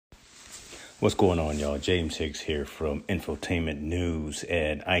What's going on, y'all? James Higgs here from Infotainment News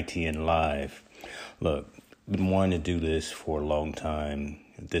and ITN Live. Look, been wanting to do this for a long time.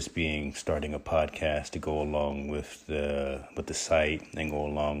 This being starting a podcast to go along with the site and go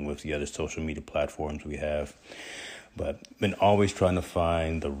along with the other social media platforms we have. But been always trying to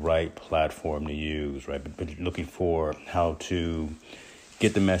find the right platform to use, right? Been looking for how to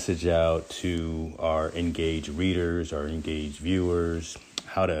get the message out to our engaged readers, our engaged viewers,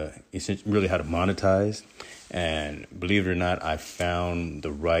 how to monetize. And believe it or not, I found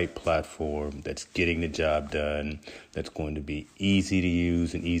the right platform that's getting the job done, that's going to be easy to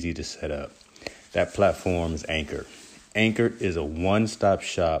use and easy to set up. That platform is Anchor. Anchor is a one-stop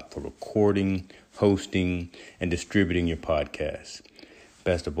shop for recording, hosting, and distributing your podcast.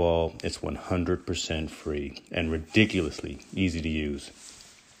 Best of all, it's 100% free and ridiculously easy to use.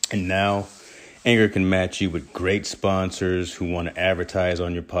 And now, Anchor can match you with great sponsors who want to advertise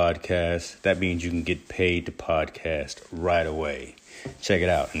on your podcast. That means you can get paid to podcast right away. Check it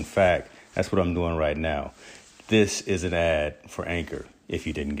out. In fact, that's what I'm doing right now. This is an ad for Anchor, if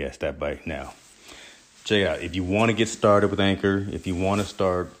you didn't guess that by now. Check it out. If you want to get started with Anchor, if you want to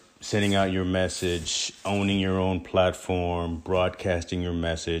start sending out your message, owning your own platform, broadcasting your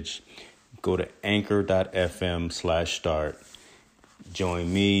message, go to anchor.fm/start.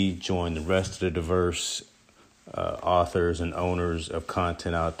 Join me, join the rest of the diverse authors and owners of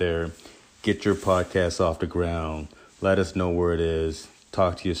content out there. Get your podcast off the ground. Let us know where it is.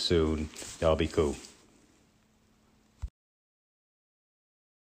 Talk to you soon. Y'all be cool.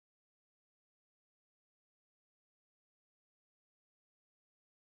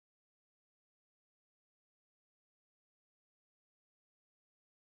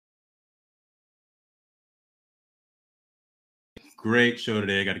 Great show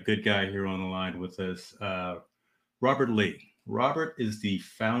today. I got a good guy here on the line with us, Robert Lee. Robert is the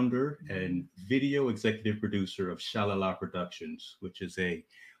founder and video executive producer of Shalala Productions, which is a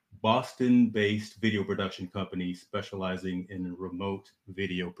Boston-based video production company specializing in remote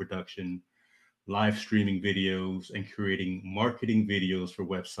video production, live streaming videos, and creating marketing videos for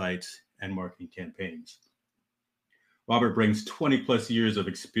websites and marketing campaigns. Robert brings 20 plus years of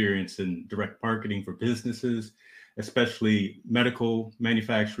experience in direct marketing for businesses, especially medical,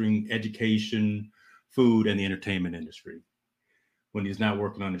 manufacturing, education, food, and the entertainment industry. When he's not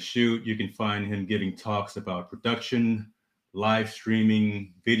working on a shoot, you can find him giving talks about production, live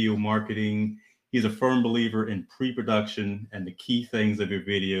streaming, video marketing. He's a firm believer in pre-production, and the key things of your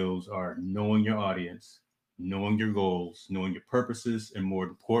videos are knowing your audience, knowing your goals, knowing your purposes, and more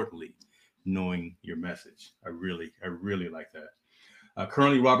importantly, knowing your message. I really like that.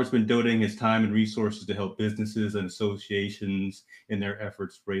 Currently, Robert's been donating his time and resources to help businesses and associations in their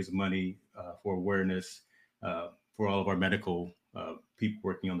efforts to raise money for awareness for all of our medical people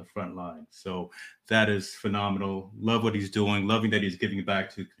working on the front line. So that is phenomenal. Love what he's doing. Loving that he's giving back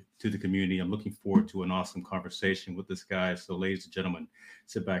to the community. I'm looking forward to an awesome conversation with this guy. So ladies and gentlemen,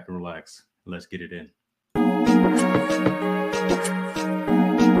 sit back and relax. Let's get it in.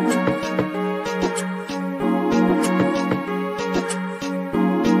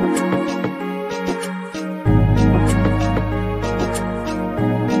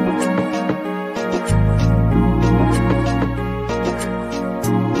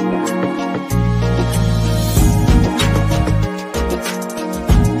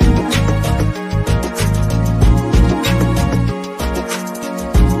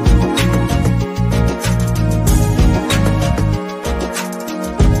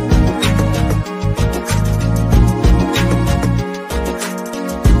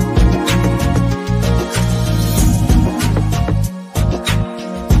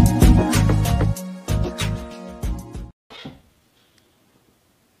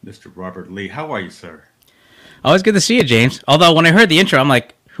 Mr. Robert Lee, how are you, sir? Always good to see you, James. Although when I heard the intro, I'm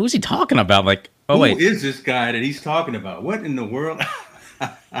like, who's he talking about? Like, oh wait, who is this guy that he's talking about? What in the world?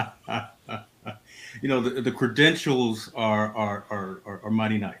 You know, the credentials are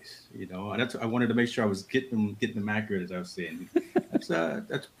mighty nice. You know, and I wanted to make sure I was getting them accurate as I was saying.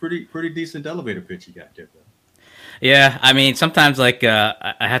 That's pretty decent elevator pitch you got there, though. yeah. I mean, sometimes like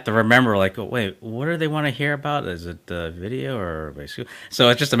I have to remember, like, oh, wait, what do they want to hear about? Is it video or so?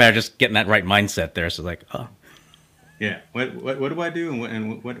 It's just a matter of just getting that right mindset there. So like, oh, yeah. What do I do,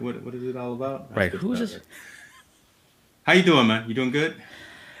 and what is it all about? That's right. Who's this? How you doing, man? You doing good?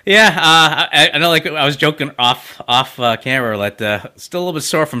 Yeah, I know. Like I was joking off camera, like still a little bit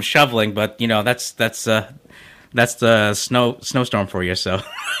sore from shoveling, but you know that's That's the snowstorm for you. So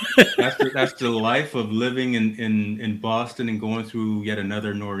that's the life of living in Boston and going through yet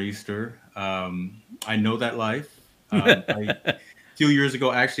another nor'easter. I know that life. few years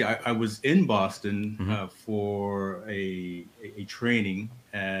ago, actually, I was in Boston Mm-hmm. for a training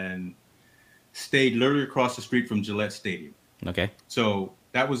and stayed literally across the street from Gillette Stadium. Okay. So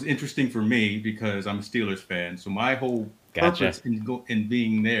that was interesting for me because I'm a Steelers fan. So my whole Gotcha. purpose in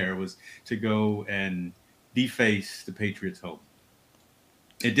being there was to go and deface the Patriots' home.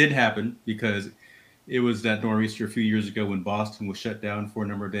 It did happen because it was that nor'easter a few years ago when Boston was shut down for a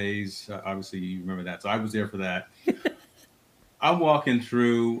number of days. Obviously, you remember that. So I was there for that. I'm walking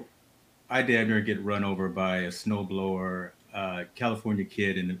through. I damn near get run over by a snowblower, California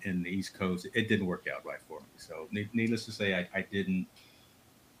kid in the East Coast. It didn't work out right for me. So needless to say, I didn't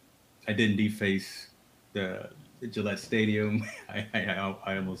deface the Gillette Stadium. I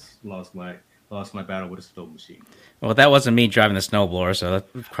almost lost my battle with a snow machine. Well, that wasn't me driving the snowblower, so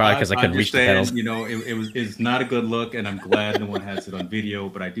that's probably because I couldn't reach the pedals. You know, it's not a good look, and I'm glad no one has it on video.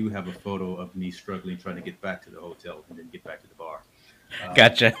 But I do have a photo of me struggling trying to get back to the hotel and then get back to the bar.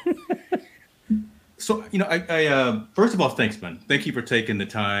 Gotcha. So, you know, I first of all, thanks, man. Thank you for taking the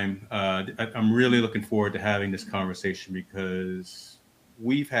time. I'm really looking forward to having this conversation because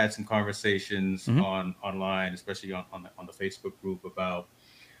we've had some conversations online, especially on the Facebook group, about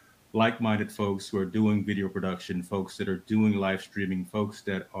like-minded folks who are doing video production, folks that are doing live streaming, folks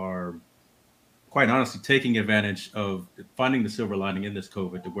that are, quite honestly, taking advantage of finding the silver lining in this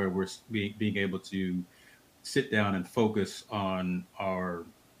COVID to where we're being able to sit down and focus on our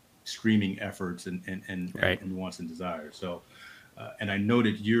streaming efforts and Right. wants and desires. So, and I know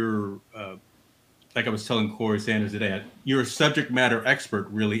that you're, like I was telling Corey Sanders today, you're a subject matter expert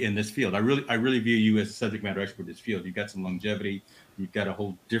really in this field. I really view you as a subject matter expert in this field. You've got some longevity, you've got a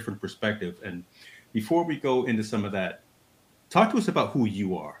whole different perspective. And before we go into some of that, talk to us about who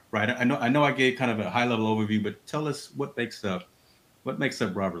you are, right? I know I gave kind of a high level overview, but tell us what makes up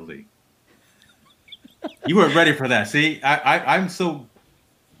Robert Lee. You weren't ready for that. See, I'm so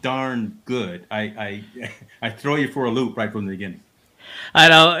darn good. I throw you for a loop right from the beginning. I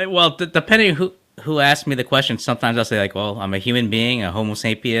know. Well, depending who asks me the question, sometimes I'll say like, "Well, I'm a human being, a Homo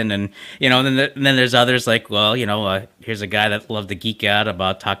sapien," and then there's others like, "Well, here's a guy that loved to geek out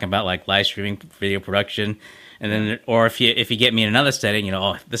about talking about like live streaming, video production." And then, or if you get me in another setting,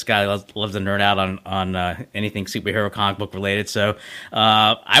 this guy loves to nerd out on anything superhero comic book related. So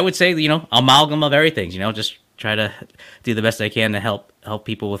I would say, amalgam of everything. Just try to do the best I can to help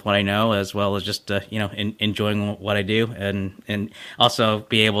people with what I know, as well as just enjoying what I do, and also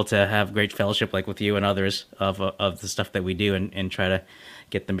be able to have great fellowship like with you and others of the stuff that we do, and try to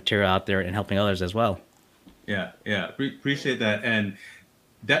get the material out there and helping others as well. Yeah, appreciate that. And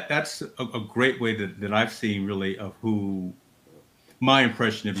that's a great way that I've seen really of who my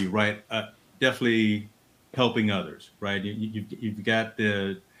impression of you, right? Definitely helping others, right? You've got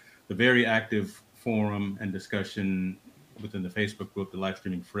the very active forum and discussion within the Facebook group, the Live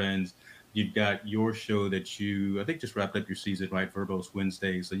Streaming Friends. You've got your show that I think just wrapped up your season, right? Verbose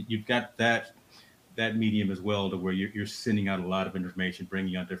Wednesdays. So you've got that medium as well, to where you're sending out a lot of information,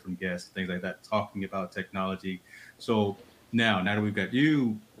 bringing on different guests, things like that, talking about technology. So now that we've got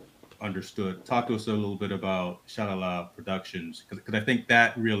you understood, talk to us a little bit about Shalala Productions, because I think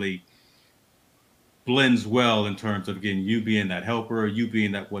that really blends well in terms of, again, you being that helper, you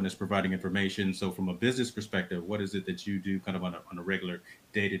being that one that's providing information. So from a business perspective, what is it that you do kind of on a regular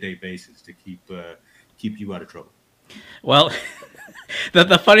day-to-day basis to keep you out of trouble? Well,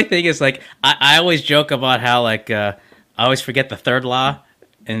 the funny thing is, like, I always joke about how, like, I always forget the third law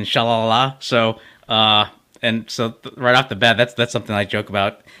in Shalala. So, right off the bat, that's something I joke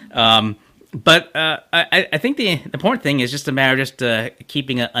about. But I think the important thing is just a matter of just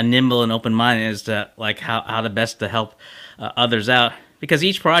keeping a nimble and open mind as to like how the best to help others out, because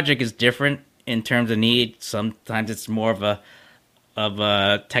each project is different in terms of need. Sometimes it's more of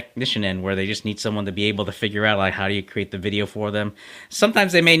a technician end, where they just need someone to be able to figure out like how do you create the video for them.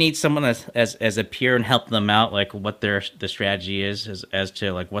 Sometimes they may need someone as a peer and help them out, like what the strategy is as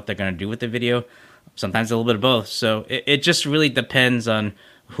to like what they're going to do with the video. Sometimes a little bit of both. So it just really depends on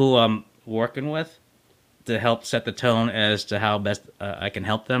who I'm working with to help set the tone as to how best I can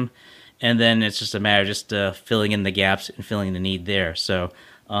help them. And then it's just a matter of just filling in the gaps and filling the need there. So,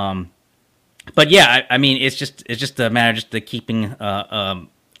 but yeah, I mean, it's just a matter of just keeping,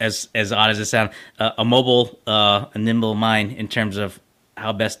 as odd as it sounds, a mobile, a nimble mind in terms of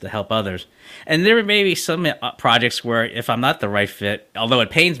how best to help others. And there may be some projects where if I'm not the right fit, although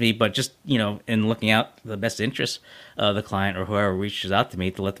it pains me, but just, in looking out the best interest of the client or whoever reaches out to me,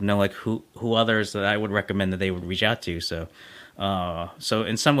 to let them know like who others that I would recommend that they would reach out to. So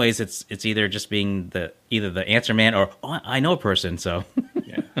in some ways it's either just being either the answer man or I know a person. So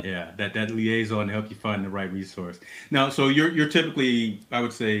yeah. Yeah, that liaison to help you find the right resource. Now, so you're typically, I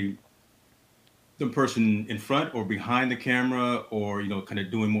would say, the person in front or behind the camera, or kind of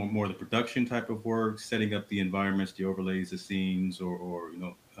doing more of the production type of work, setting up the environments, the overlays, the scenes, or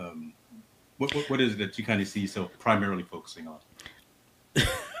what is it that you kind of see yourself primarily focusing on?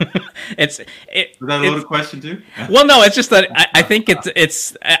 It's Was that a loaded question too? well, no, it's just that I think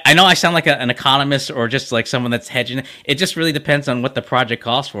it's I know I sound like an economist or just like someone that's hedging. It just really depends on what the project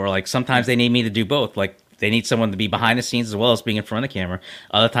calls for. Like sometimes they need me to do both. Like they need someone to be behind the scenes as well as being in front of the camera.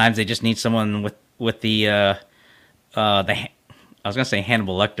 Other times they just need someone with the I was gonna say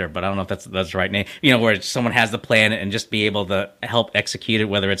Hannibal Lecter, but I don't know if that's the right name. Where someone has the plan and just be able to help execute it,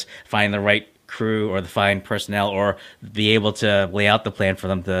 whether it's find the right crew or the find personnel or be able to lay out the plan for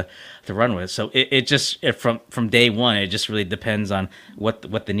them to run with. So it just from day one, it just really depends on what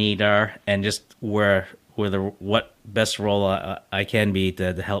the need are and just what best role I can be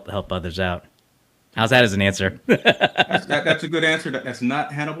to help others out. How's that as an answer? That's a good answer. That's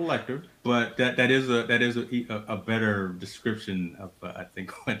not Hannibal Lecter, but that is a better description of I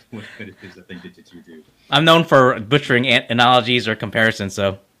think what it is. I think that you do. I'm known for butchering analogies or comparisons,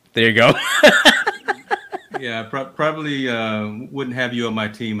 so there you go. Yeah, probably wouldn't have you on my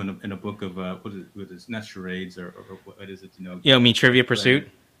team in a book of what is it, not charades or what is it? You mean Trivia Pursuit?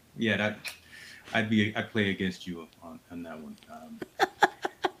 Yeah, I'd play against you on that one.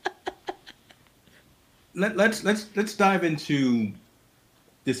 Let's dive into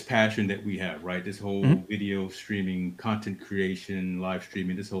this passion that we have, right? This whole video streaming, content creation, live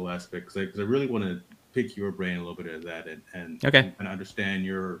streaming, this whole aspect. Because I really want to pick your brain a little bit of that and understand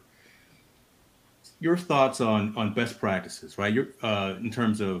your thoughts on best practices, right? In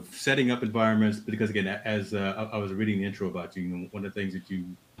terms of setting up environments, because again, as I was reading the intro about you, one of the things that you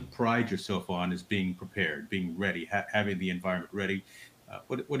pride yourself on is being prepared, being ready, having the environment ready.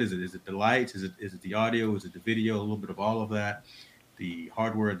 What is it? Is it the lights? Is it the audio? Is it the video? A little bit of all of that, the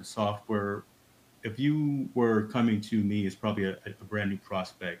hardware, the software. If you were coming to me as probably a brand new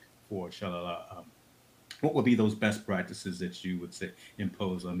prospect for Shalala, what would be those best practices that you would say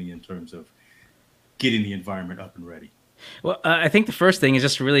impose on me in terms of getting the environment up and ready? Well, I think the first thing is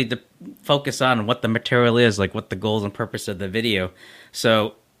just really to focus on what the material is, like what the goals and purpose of the video.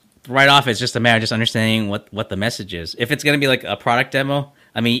 So right off, it's just a matter of just understanding what the message is. If it's going to be like a product demo,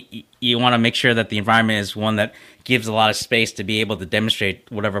 I mean, you want to make sure that the environment is one that gives a lot of space to be able to demonstrate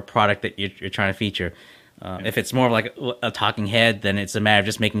whatever product that you're trying to feature. If it's more of like a talking head, then it's a matter of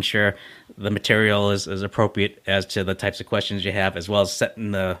just making sure the material is appropriate as to the types of questions you have, as well as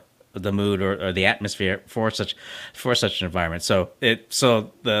setting the mood or the atmosphere for such an environment. So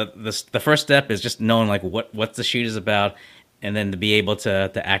the first step is just knowing like what the shoot is about, and then to be able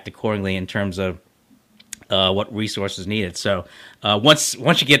to act accordingly in terms of what resources needed. So once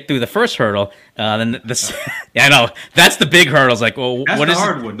you get through the first hurdle, then this yeah, I know that's the big hurdle. It's like, well, that's what the is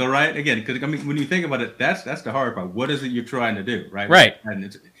hard one, though, right? Again, because I mean, when you think about it, that's the hard part. What is it you're trying to do, right? Right. And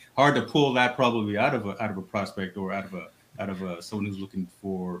it's hard to pull that probably out of a prospect or out of a someone who's looking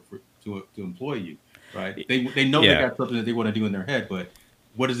to employ you, right? They know they got something that they want to do in their head, but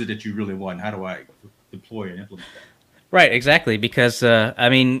what is it that you really want? How do I deploy and implement that? Right, exactly. Because I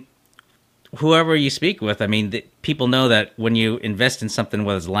mean, whoever you speak with, I mean, people know that when you invest in something,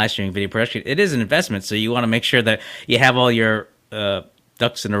 whether it's live streaming, video production, it is an investment. So you want to make sure that you have all your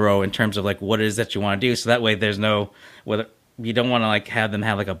ducks in a row in terms of like what it is that you want to do. So that way, there's no whether you don't want to like have them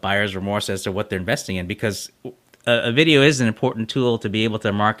have like a buyer's remorse as to what they're investing in, because a video is an important tool to be able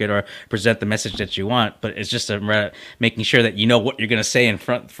to market or present the message that you want, but it's just making sure that you know what you're going to say in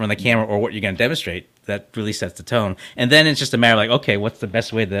front from the camera or what you're going to demonstrate. That really sets the tone. And then it's just a matter of like, okay, what's the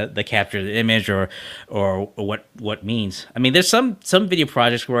best way to capture the image or what means. I mean, there's some video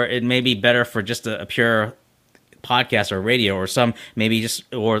projects where it may be better for just a pure podcast or radio, or some maybe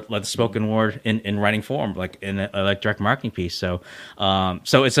just or like the spoken word in writing form, like in a like direct marketing piece. So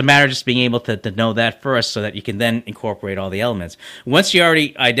it's a matter of just being able to know that first, so that you can then incorporate all the elements. Once you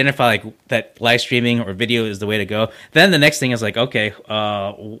already identify like that live streaming or video is the way to go, then the next thing is like, okay,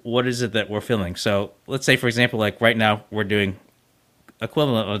 what is it that we're filming? So let's say, for example, like right now we're doing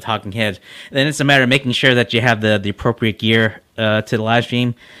equivalent of a talking head. Then it's a matter of making sure that you have the appropriate gear to the live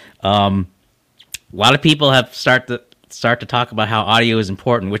stream. A lot of people have start to talk about how audio is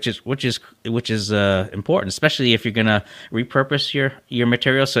important, which is important, especially if you're gonna repurpose your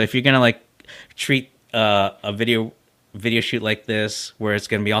material. So if you're gonna like treat a video shoot like this, where it's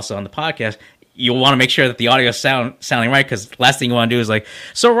gonna be also on the podcast, you'll want to make sure that the audio is sounding right, because last thing you want to do is like,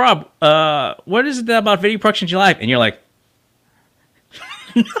 so Rob, what is it about video production you like? And you're like,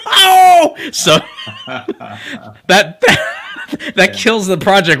 Oh, so that that kills the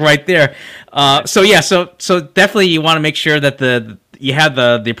project right there. So yeah, so definitely you want to make sure that you have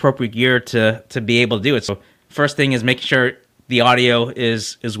the appropriate gear to be able to do it. So first thing is making sure the audio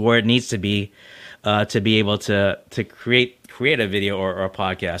is where it needs to be able to create a video or a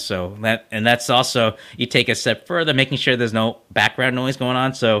podcast. So that's also, you take a step further, making sure there's no background noise going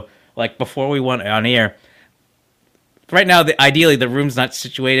on. So like before we went on air, right now, ideally the room's not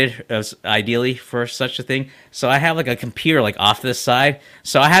situated as ideally for such a thing. So I have like a computer like off to the side.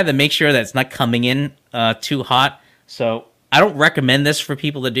 So I had to make sure that it's not coming in too hot. So I don't recommend this for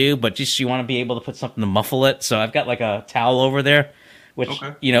people to do, but just you want to be able to put something to muffle it. So I've got like a towel over there, which,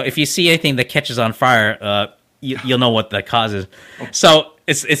 if you see anything that catches on fire, you'll know what the cause is. So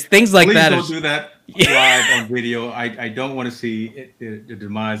it's things like Please that. Don't do that live on video. I don't want to see the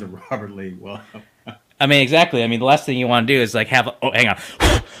demise of Robert Lee. Well, I mean, exactly. I mean, the last thing you want to do is like have hang on,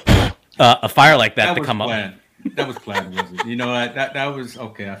 a fire like that to come planned. Up. That was planned, wasn't it? You know, that was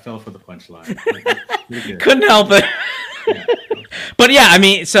okay. I fell for the punchline. Couldn't help it. Yeah. But yeah, I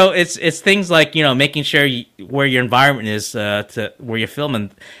mean, so it's things like, making sure where your environment is to where you're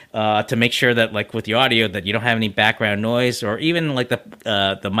filming, to make sure that like with your audio that you don't have any background noise, or even like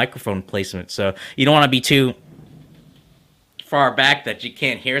the microphone placement. So you don't want to be too far back that you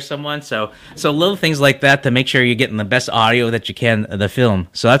can't hear someone. So little things like that to make sure you're getting the best audio that you can of the film.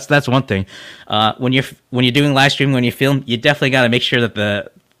 So that's one thing. When you're doing live streaming, when you film, you definitely got to make sure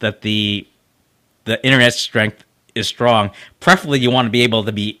that the internet strength is strong. Preferably, you want to be able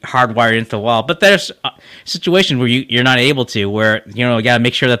to be hardwired into the wall. But there's situations where you're not able to, where you got to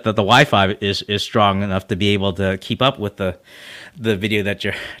make sure that the Wi-Fi is strong enough to be able to keep up with the video that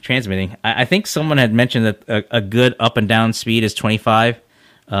you're transmitting. I think someone had mentioned that a good up and down speed is 25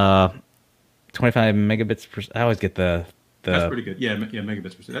 megabits per. I always get the. That's pretty good. Yeah,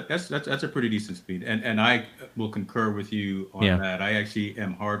 megabits per second. That's a pretty decent speed, and I will concur with you on that. I actually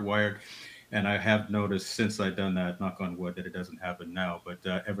am hardwired. And I have noticed since I've done that, knock on wood, that it doesn't happen now. But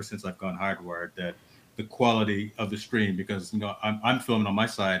ever since I've gone hardwired, that the quality of the stream, because I'm filming on my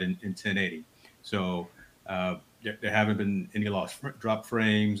side in 1080, so there haven't been any drop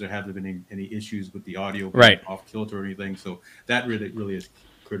frames, there haven't been any issues with the audio off kilter or anything. So that really is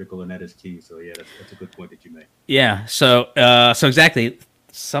critical, and that is key. So yeah, that's a good point that you make. Yeah. So exactly,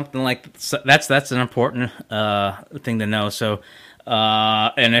 something like that's an important thing to know. So.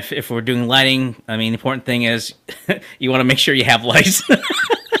 And if we're doing lighting, I mean, the important thing is you want to make sure you have lights,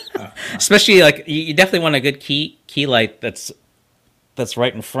 especially like you definitely want a good key light that's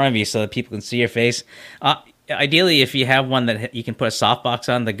right in front of you so that people can see your face. Ideally, if you have one that you can put a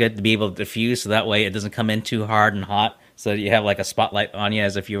softbox on, they're good to be able to diffuse, so that way it doesn't come in too hard and hot. So you have like a spotlight on you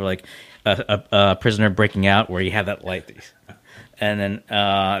as if you were like a prisoner breaking out, where you have that light. And then,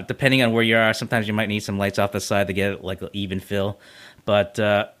 depending on where you are, sometimes you might need some lights off the side to get like an even fill. But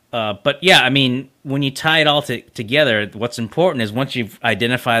yeah, I mean, when you tie it all together, what's important is once you've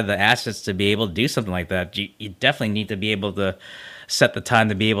identified the assets to be able to do something like that, you definitely need to be able to set the time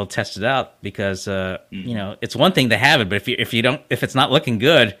to be able to test it out, because it's one thing to have it, but if it's not looking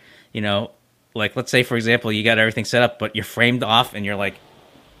good, like let's say for example you got everything set up, but you're framed off and you're like,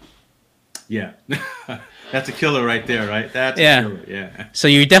 yeah. That's a killer right there, right? That's a killer, yeah. So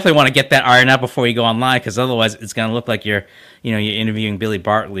you definitely want to get that ironed out before you go online, because otherwise it's going to look like you're interviewing Billy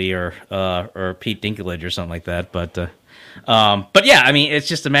Bartley or Pete Dinklage or something like that. But yeah, I mean, it's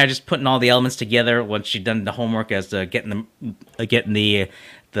just a matter of just putting all the elements together once you've done the homework as to getting the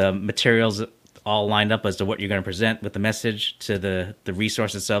materials all lined up as to what you're going to present with the message, to the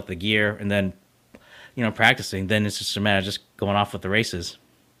resource itself, the gear, and then practicing. Then it's just a matter of just going off with the races.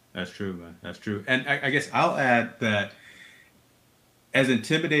 That's true, man. That's true. And I guess I'll add that, as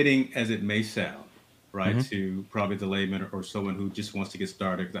intimidating as it may sound, right, to probably the layman or someone who just wants to get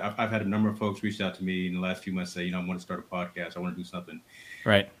started. I've had a number of folks reach out to me in the last few months, say, I want to start a podcast. I want to do something.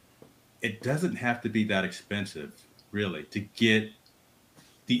 Right. It doesn't have to be that expensive, really, to get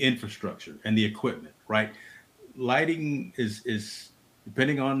the infrastructure and the equipment, right? Lighting is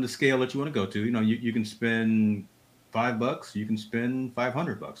depending on the scale that you want to go to. You can spend $5, you can spend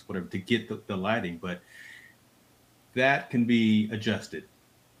 $500, whatever, to get the lighting, but that can be adjusted.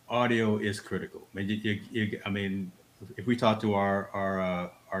 Audio is critical. I mean, if we talk to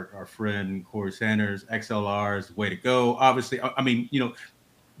our friend Corey Sanders, XLRs, way to go. Obviously, I mean,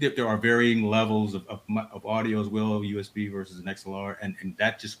 there are varying levels of audio as well, USB versus an XLR, and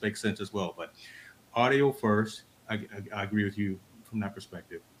that just makes sense as well. But audio first, I agree with you from that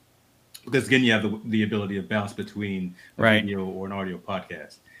perspective. Because again, you have the ability to bounce between a video or an audio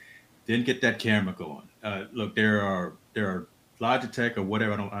podcast. Then get that camera going. Look, there are Logitech or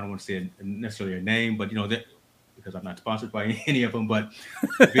whatever. I don't want to say necessarily a name, but that because I'm not sponsored by any of them. But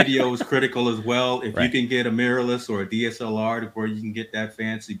video is critical as well. If you can get a mirrorless or a DSLR to where you can get that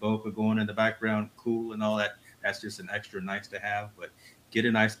fancy bokeh going in the background, cool and all that. That's just an extra nice to have. But get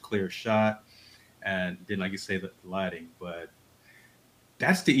a nice clear shot, and then like you say, the lighting. But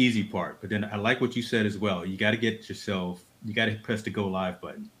that's the easy part. But then I like what you said as well. You got to get yourself. You got to press the go live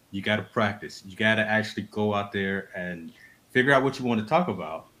button. You got to practice. You got to actually go out there and figure out what you want to talk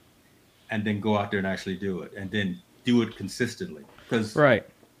about, and then go out there and actually do it, and then do it consistently. Because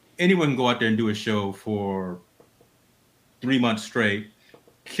anyone can go out there and do a show for 3 months straight,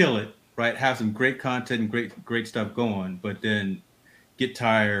 kill it, right? Have some great content and great stuff going, but then get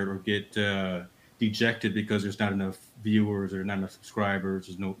tired or get dejected because there's not enough viewers or not enough subscribers,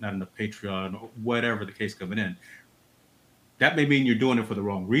 there's not enough Patreon, or whatever the case coming in. That may mean you're doing it for the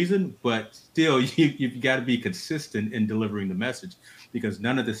wrong reason, but still, you've got to be consistent in delivering the message, because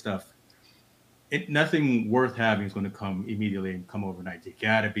none of this stuff, nothing worth having is going to come immediately and come overnight. You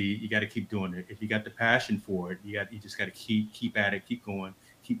got to keep doing it. If you got the passion for it, you just got to keep at it, keep going,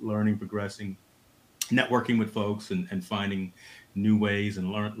 keep learning, progressing, networking with folks, and finding new ways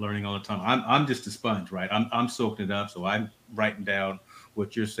and learning all the time. I'm just a sponge, right? I'm soaking it up, so I'm writing down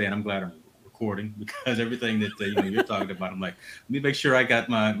what you're saying. I'm glad I'm recording, because everything that you're talking about, I'm like, let me make sure I got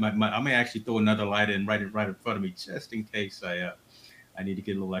my I may actually throw another light in right in front of me, just in case I need to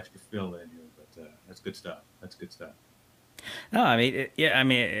get a little extra fill in here. But that's good stuff. No, I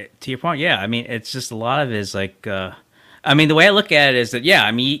mean, to your point, yeah. I mean, it's just a lot of it is like, I mean, the way I look at it is that, yeah,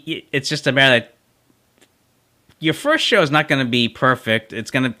 I mean, it's just a matter that your first show is not going to be perfect. There's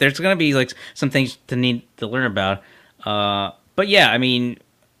going to be like some things to need to learn about. But yeah, I mean,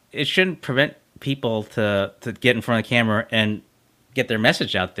 it shouldn't prevent people to get in front of the camera and get their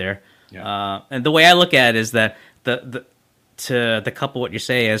message out there. Yeah. And the way I look at it is that to couple what you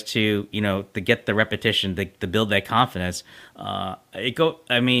say as to, to get the repetition, to build that confidence, to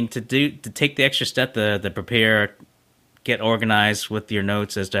take the extra step to prepare, get organized with your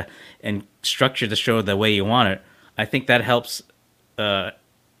notes and structure the show the way you want it. I think that helps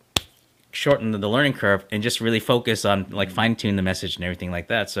shorten the learning curve and just really focus on like fine tune the message and everything like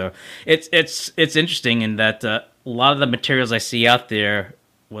that. So it's interesting in that a lot of the materials I see out there,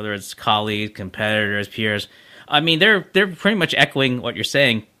 whether it's colleagues, competitors, peers, I mean, they're pretty much echoing what you're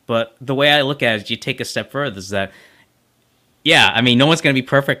saying. But the way I look at it is you take a step further is that, yeah, I mean, no one's going to be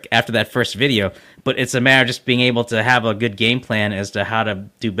perfect after that first video, but it's a matter of just being able to have a good game plan as to how to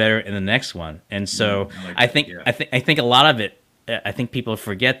do better in the next one. And so I think a lot of it, I think people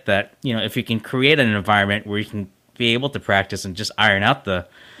forget that, if you can create an environment where you can be able to practice and just iron out the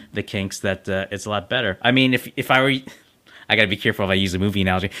kinks, that it's a lot better. I mean, if I were, I got to be careful if I use a movie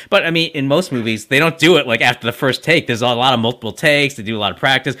analogy, but I mean, in most movies, they don't do it like after the first take. There's a lot of multiple takes. They do a lot of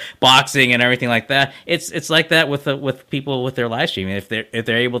practice, boxing and everything like that. It's like that with people with their live streaming. If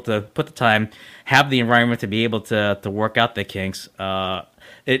they're able to put the time, have the environment to be able to work out the kinks,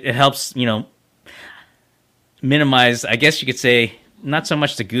 it helps, minimize, I guess you could say, not so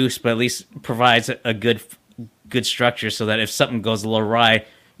much the goose, but at least provides a good structure so that if something goes a little awry,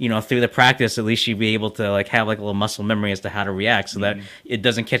 through the practice, at least you'd be able to like have like a little muscle memory as to how to react, so that it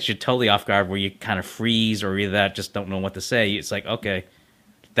doesn't catch you totally off guard where you kind of freeze or either that just don't know what to say. It's like, okay,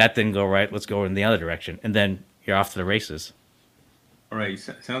 that didn't go right, let's go in the other direction, and then you're off to the races. All right,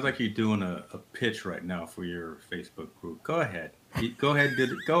 sounds like you're doing a pitch right now for your Facebook group. Go ahead. Go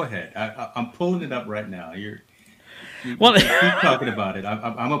ahead. I'm pulling it up right now. You keep talking about it.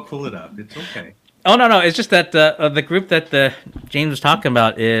 I'm gonna pull it up. It's okay. Oh, no. It's just that the group that James was talking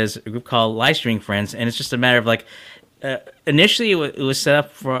about is a group called Live Streaming Friends, and it's just a matter of like, initially it was set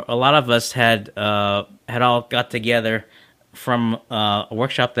up for a lot of us had all got together from a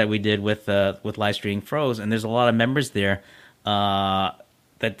workshop that we did with Live Streaming Pros, and there's a lot of members there that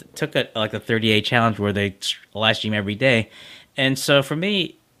took a 30-day challenge where they live stream every day. And so for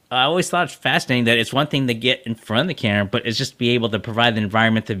me, I always thought it's fascinating that it's one thing to get in front of the camera, but it's just be able to provide the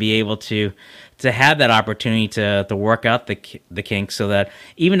environment to be able to have that opportunity to work out the kinks, so that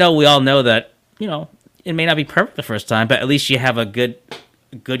even though we all know that, it may not be perfect the first time, but at least you have a good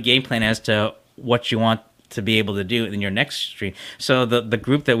game plan as to what you want to be able to do in your next stream. So the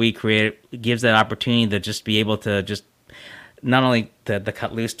group that we created gives that opportunity to just be able to just not only to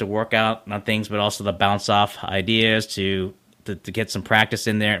cut loose, to work out on things, but also to bounce off ideas, to get some practice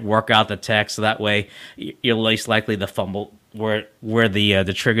in there, work out the text, so that way you're least likely to fumble where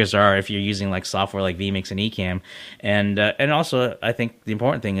the triggers are if you're using like software like vMix and Ecamm. And also I think the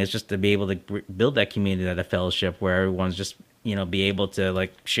important thing is just to be able to build that community, that fellowship where everyone's just be able to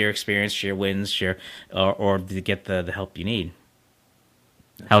like share experience, share wins, share or to get the help you need.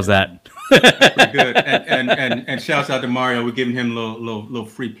 How's that? Pretty good. And shouts out to Mario. We're giving him a little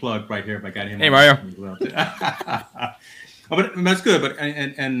free plug right here. If I got him. Hey, Mario. As well. But that's good. But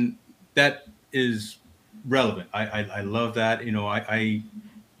and that is relevant. I love that. You know, I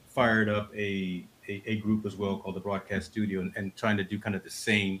fired up a group as well called the Broadcast Studio and trying to do kind of the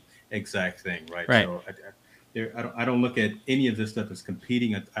same exact thing, right? Right. So I don't look at any of this stuff as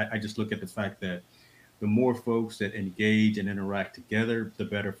competing. I just look at the fact that the more folks that engage and interact together, the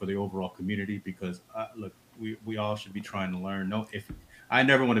better for the overall community. Because look, we all should be trying to learn. No, if I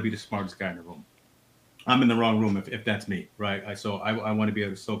never want to be the smartest guy in the room. I'm in the wrong room if that's me, right? I want to be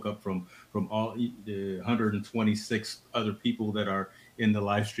able to soak up from all the 126 other people that are in the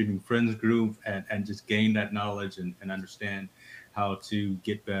live streaming friends group and just gain that knowledge and understand how to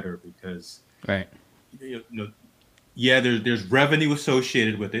get better. Because Right. you know, yeah, there's revenue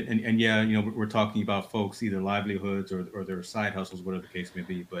associated with it, and yeah, you know, we're talking about folks either livelihoods or their side hustles, whatever the case may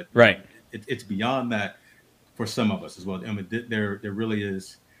be. But Right. It's beyond that for some of us as well. I mean, there really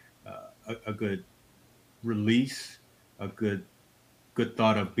is a good release, a good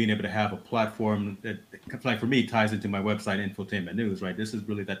thought of being able to have a platform that, like for me, ties into my website, Infotainment News, right? This is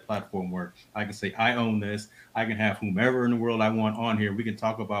really that platform where I can say, I own this. I can have whomever in the world I want on here. We can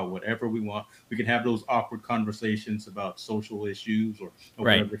talk about whatever we want. We can have those awkward conversations about social issues or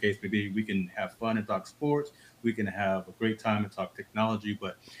Right. whatever the case may be. We can have fun and talk sports. We can have a great time and talk technology,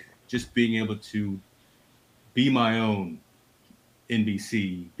 but just being able to be my own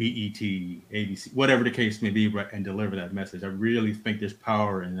NBC, BET, ABC, whatever the case may be, right, and deliver that message. I really think there's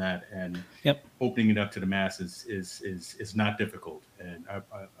power in that, and Yep. opening it up to the masses is not difficult. And I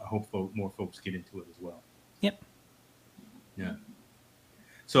hope more folks get into it as well. Yep. Yeah.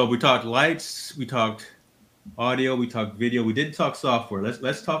 So we talked lights, we talked audio, we talked video. We didn't talk software.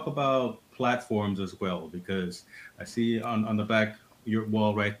 Let's talk about platforms as well, because I see on the back of your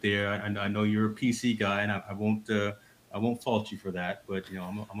wall right there. I know you're a PC guy, and I won't fault you for that, but you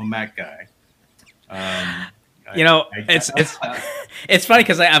know, I'm a Mac guy. It's funny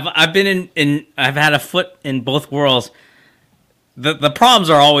because I've been in I've had a foot in both worlds. The problems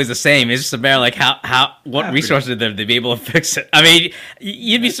are always the same. It's just a matter like what resources there to be able to fix it. I mean,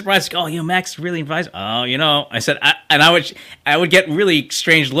 you'd be surprised. Oh, you know, Mac's really advised. Oh, you know, I said, I would get really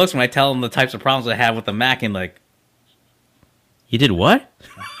strange looks when I tell them the types of problems I have with the Mac, and like, you did what?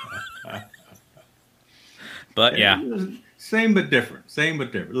 But yeah, same but different.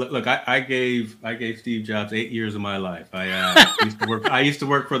 Look, I gave Steve Jobs 8 years of my life. I used to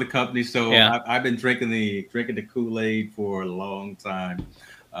work for the company, so yeah. I've been drinking the Kool-Aid for a long time.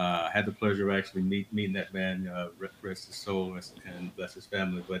 Had the pleasure of actually meeting that man, rest his soul and bless his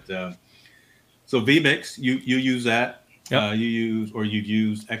family. But so vMix, you use that. Yep. You've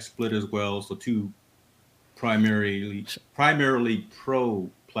used XSplit as well. So two primarily pro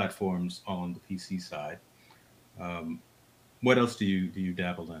platforms on the PC side. What else do you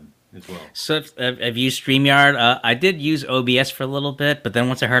dabble in as well? So I've used StreamYard. I did use OBS for a little bit, but then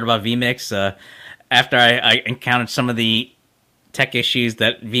once I heard about vMix, after I encountered some of the tech issues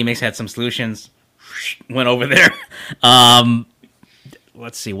that vMix had some solutions, went over there.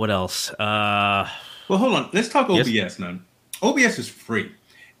 Let's see, what else? Well, hold on. Let's talk OBS now. OBS is free.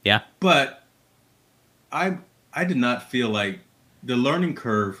 Yeah. But I did not feel like the learning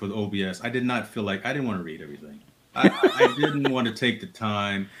curve for the OBS, I didn't want to read everything. I didn't want to take the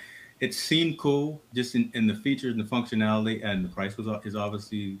time. It seemed cool just in the features and the functionality, and the price is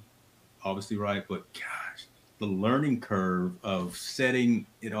obviously right. But gosh, the learning curve of setting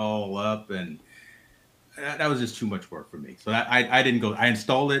it all up, and that was just too much work for me. So I didn't go. I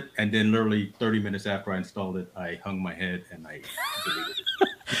installed it, and then literally 30 minutes after I installed it, I hung my head and I deleted it.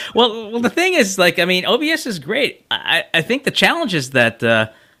 Well, the thing is, like, I mean, OBS is great. I think the challenge is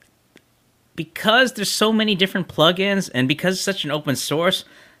that because there's so many different plugins and because it's such an open source,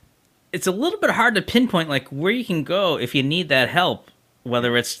 it's a little bit hard to pinpoint like where you can go if you need that help.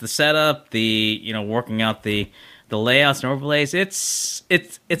 Whether it's the setup, working out the layouts and overlays, it's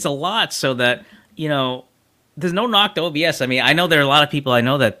a lot. So that there's no knock to OBS. I mean, I know there are a lot of people I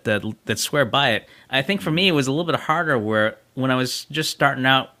know that swear by it. I think for me it was a little bit harder when I was just starting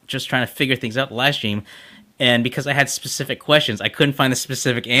out, just trying to figure things out the live stream. And because I had specific questions, I couldn't find the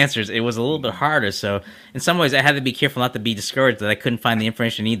specific answers. It was a little bit harder. So in some ways, I had to be careful not to be discouraged that I couldn't find the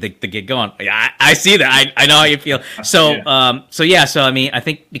information I need to get going. I see that. I know how you feel. So, yeah. So, I mean, I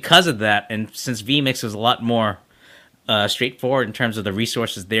think because of that, and since vMix was a lot more straightforward in terms of the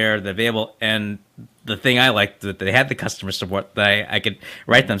resources there, the available, and the thing I liked that they had the customer support that I could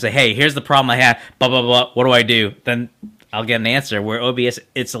write them, say, hey, here's the problem I have, blah, blah, blah. What do I do? Then I'll get an answer. Where OBS,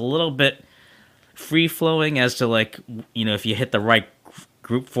 it's a little bit free flowing as to if you hit the right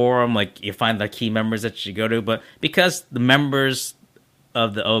group forum, like you find the key members that you go to. But because the members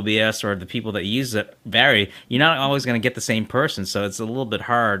of the OBS or the people that use it vary, you're not always going to get the same person. So it's a little bit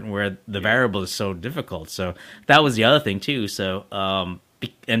hard where the variable is so difficult. So that was the other thing too. So,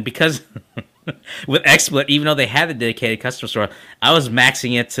 and because with XSplit, even though they had the dedicated custom store, I was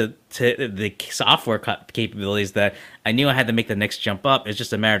maxing it to the software capabilities that I knew I had to make the next jump up. It's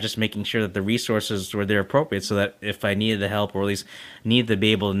just a matter of just making sure that the resources were there appropriate, so that if I needed the help, or at least needed to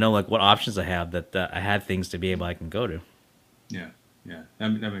be able to know like what options I have, that I had things to be able I can go to. Yeah, that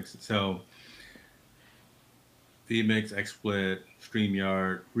makes sense. So vMix, XSplit,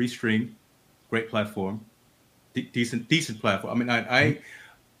 StreamYard, Restream, great platform, decent platform. I mean,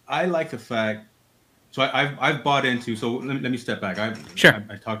 I like the fact. So I've bought into. So let me step back.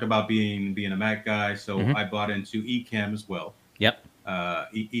 I talked about being a Mac guy. So I bought into Ecamm as well. Yep.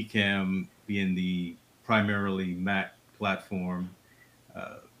 Ecamm being the primarily Mac platform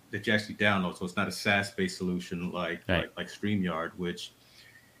that you actually download. So it's not a SaaS-based solution like StreamYard, which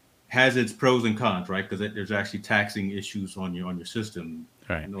has its pros and cons, right? Because there's actually taxing issues on your system.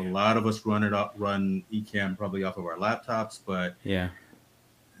 Right. I know a lot of us run Ecamm probably off of our laptops, but yeah.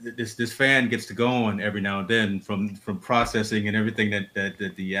 This fan gets to go on every now and then from processing and everything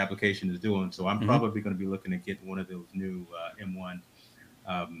that the application is doing. So I'm probably going to be looking to get one of those new M1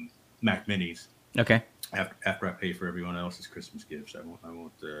 Mac Minis. Okay. After I pay for everyone else's Christmas gifts, I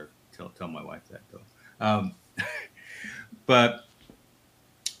won't tell my wife that though. But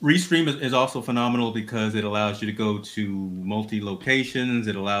Restream is also phenomenal because it allows you to go to multi locations.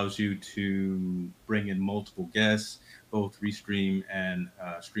 It allows you to bring in multiple guests. Both Restream and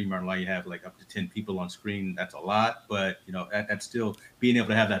StreamYard allow you to have like up to 10 people on screen. That's a lot, but you know that's still being able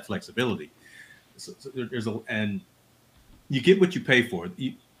to have that flexibility. So and you get what you pay for.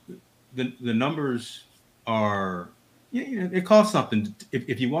 The numbers are, it costs something.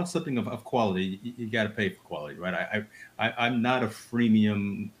 If you want something of quality, you got to pay for quality, right? I'm not a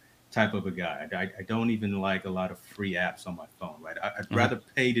freemium type of a guy. I don't even like a lot of free apps on my phone, right? I'd rather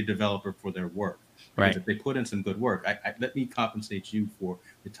pay the developer for their work. Because if they put in some good work, let me compensate you for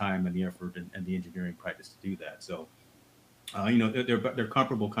the time and the effort and the engineering practice to do that. So, they're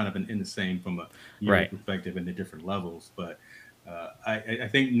comparable kind of in the same from a perspective and the different levels. But I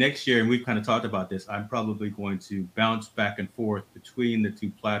think next year, and we've kind of talked about this, I'm probably going to bounce back and forth between the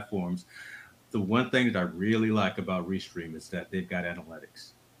two platforms. The one thing that I really like about Restream is that they've got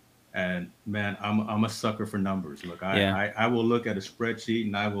analytics. And man, I'm a sucker for numbers. Look, I will look at a spreadsheet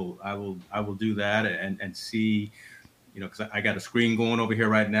and I will do that and see, because I got a screen going over here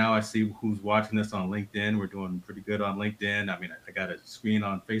right now. I see who's watching this on LinkedIn. We're doing pretty good on LinkedIn. I mean, I got a screen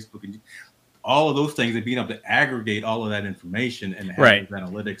on Facebook and all of those things, and being able to aggregate all of that information and have those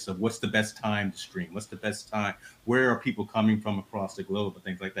analytics of what's the best time to stream, what's the best time, where are people coming from across the globe and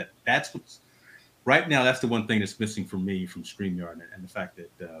things like that. That's what's right now. That's the one thing that's missing for me from StreamYard, and the fact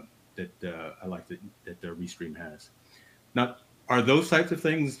that I like that the Restream has. Now, are those types of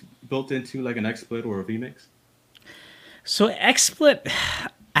things built into like an XSplit or a vMix? So XSplit,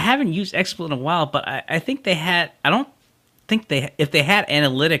 I haven't used XSplit in a while, but I think they had. I don't think if they had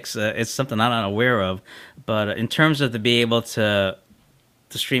analytics, it's something I'm not aware of. But in terms of to be able to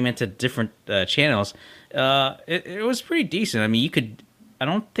stream into different channels, it was pretty decent. I mean, you could. I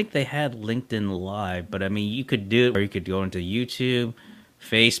don't think they had LinkedIn Live, but I mean, you could do it, or you could go into YouTube,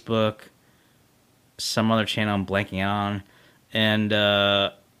 Facebook, some other channel I'm blanking on, and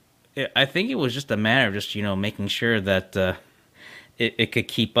I think it was just a matter of just making sure that it could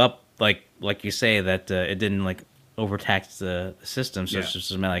keep up, like you say, that it didn't like overtax the system. So it's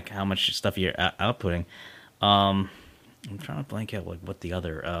just a matter like how much stuff you're outputting. I'm trying to blank out like what the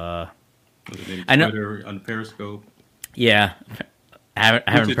other. I know Twitter, on Periscope. Yeah. I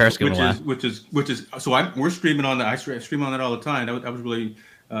haven't Periscope in a while. Which is so we're streaming on that. I stream on that all the time. That was really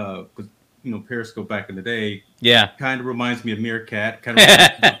because Periscope back in the day. Yeah, kind of reminds me of Meerkat. Kind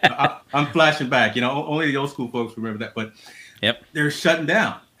of, I'm flashing back. Only the old school folks remember that. But they're shutting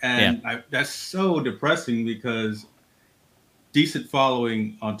down, and that's so depressing because decent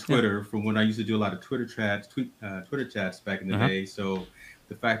following on Twitter from when I used to do a lot of Twitter chats back in the day. So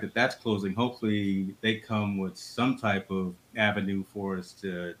the fact that that's closing, hopefully they come with some type of avenue for us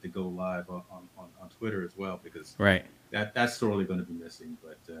to go live on Twitter as well, because that's sorely going to be missing.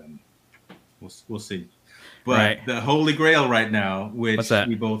 But we'll see. But the holy grail right now, which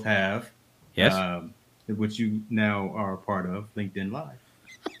we both have, which you now are a part of, LinkedIn Live.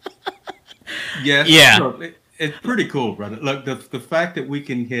 Yes, yeah, it's pretty cool, brother. Look, the fact that we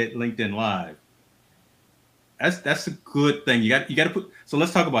can hit LinkedIn Live. That's a good thing. You got to put. So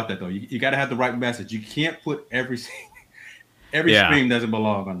let's talk about that though. You got to have the right message. You can't put every Yeah. stream doesn't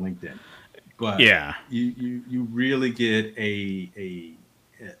belong on LinkedIn, but Yeah. you really get a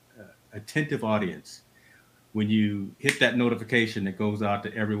attentive audience when you hit that notification that goes out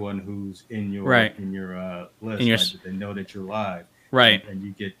to everyone who's in your Right. list, In your right? That they know that you're live, right. and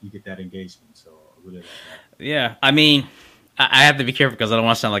you get that engagement. So I really like that. Yeah. I mean, I have to be careful because I don't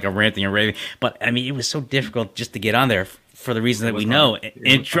want to sound like I'm ranting and raving. But I mean, it was so difficult just to get on there for the reason It that we was know.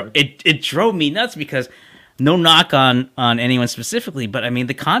 hard. It drove me nuts because no knock on anyone specifically, but I mean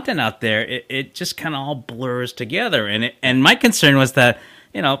the content out there, it just kind of all blurs together. And my concern was that,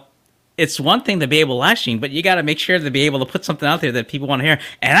 you know, it's one thing to be able to live stream, but you got to make sure to be able to put something out there that people want to hear.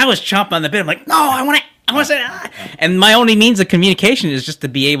 And I was chomping on the bit. I'm like, no, I want to say that. And my only means of communication is just to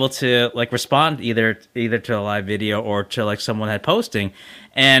be able to like respond either to a live video or to like someone had posting.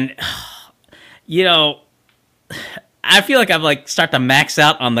 And, you know, I feel like I've like start to max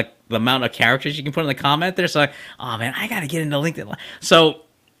out on the amount of characters you can put in the comment there. So like, oh man, I got to get into LinkedIn. So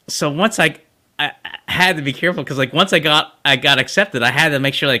once I had to be careful because like once I got accepted, I had to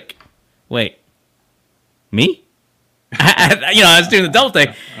make sure like, wait, me? I was doing the double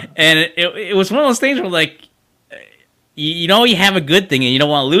thing, and it was one of those things where like, you know, you have a good thing and you don't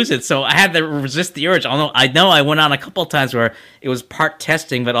want to lose it. So I had to resist the urge. Although I know I went on a couple of times where it was part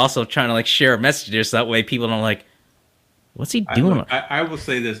testing, but also trying to like share messages so that way people don't like, what's he doing? I will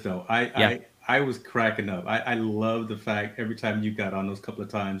say this though, I was cracking up. I love the fact every time you got on those couple of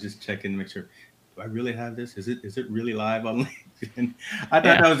times, just checking to make sure. Do I really have this? Is it really live on LinkedIn? I thought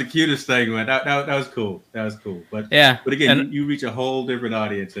that was the cutest thing, man. That was cool. That was cool. But again, you reach a whole different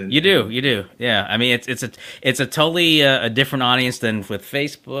audience, and you do. Yeah, I mean it's a totally a different audience than with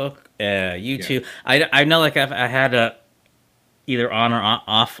Facebook, YouTube. Yeah. I know like I had a either on or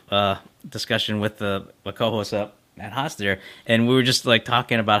off discussion with the co-host up at Haas there, and we were just like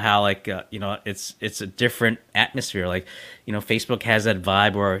talking about how like you know it's a different atmosphere. Like, you know, Facebook has that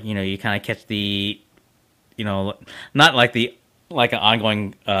vibe where, you know, you kind of catch the, you know, not like an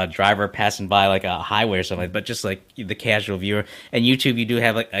ongoing driver passing by like a highway or something, but just like the casual viewer. And YouTube, you do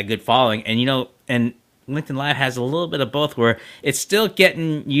have like a good following, and you know, and LinkedIn Live has a little bit of both, where it's still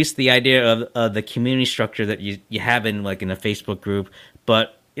getting used to the idea of the community structure that you have in like in a Facebook group,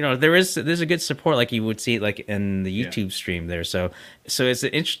 but you know, there's a good support like you would see it like in the YouTube stream there. So it's an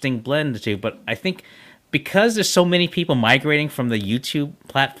interesting blend of the two. But I think because there's so many people migrating from the YouTube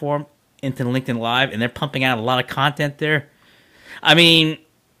platform into LinkedIn Live and they're pumping out a lot of content there. I mean,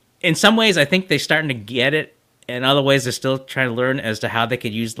 in some ways, I think they're starting to get it. In other ways, they're still trying to learn as to how they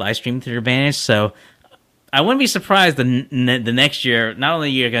could use live streaming to their advantage. So I wouldn't be surprised the next year, not only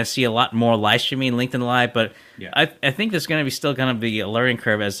you're going to see a lot more live streaming LinkedIn Live, but I think there's going to be still going to be a learning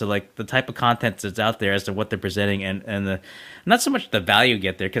curve as to like the type of content that's out there as to what they're presenting and the not so much the value you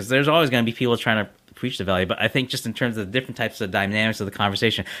get there, because there's always going to be people trying to preach the value, but I think just in terms of the different types of dynamics of the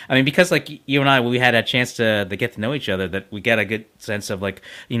conversation. I mean, because like you and I, we had a chance to get to know each other, that we get a good sense of like,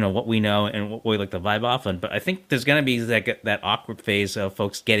 you know, what we know and what we like to vibe off on. But I think there's going to be like that awkward phase of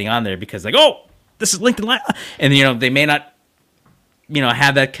folks getting on there because like, oh, this is LinkedIn Live, and you know they may not, you know,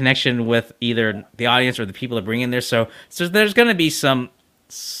 have that connection with either the audience or the people that bring in there. So there's going to be some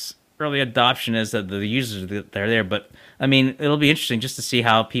early adoption as the users that are there. But I mean, it'll be interesting just to see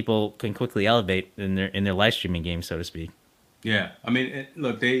how people can quickly elevate in their live streaming game, so to speak. Yeah, I mean,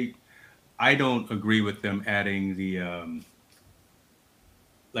 look, I don't agree with them adding the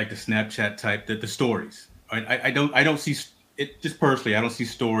like the Snapchat type, the stories. I don't see it, just personally. I don't see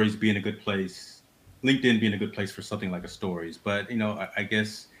stories being a good place. LinkedIn being a good place for something like a stories, but you know, I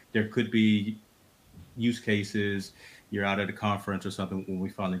guess there could be use cases. You're out at a conference or something when we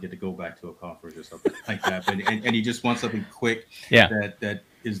finally get to go back to a conference or something like that, and you just want something quick that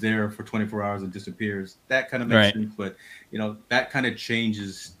is there for 24 hours and disappears. That kind of makes sense, but you know, that kind of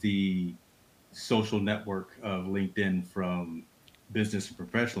changes the social network of LinkedIn from business and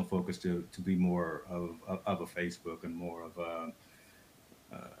professional focus to be more of a Facebook and more of a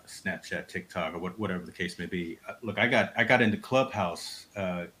Snapchat, TikTok, or whatever the case may be. Look, I got into Clubhouse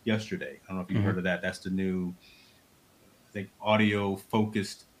yesterday. I don't know if you've heard of that. That's the new, I think, audio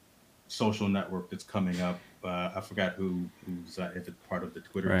focused social network that's coming up. I forgot who's if it's part of the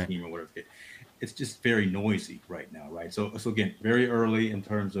Twitter team or whatever. It's just very noisy right now, right? So again, very early in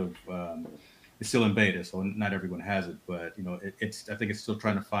terms of it's still in beta, so not everyone has it, but you know, I think it's still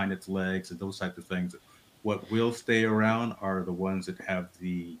trying to find its legs and those types of things. What will stay around are the ones that have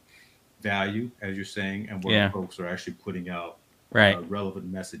the value, as you're saying, and where folks are actually putting out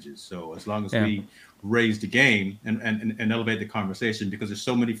relevant messages. So as long as we raise the game and elevate the conversation, because there's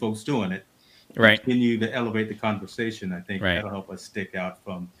so many folks doing it, continue to elevate the conversation, I think that'll help us stick out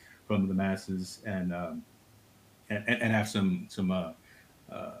from the masses and and have some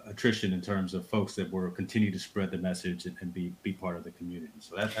attrition in terms of folks that will continue to spread the message and be part of the community.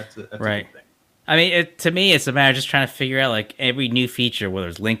 So that's a Right. good thing. I mean, to me, it's a matter of just trying to figure out like every new feature, whether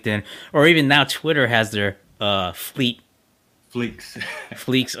it's LinkedIn or even now Twitter has their fleets.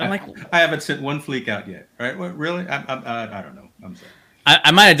 Fleeks. I'm like, I haven't sent one fleek out yet. Right? What, really? I don't know. I'm sorry.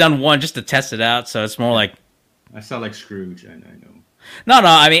 I might have done one just to test it out, so it's more like I sound like Scrooge. I know. no.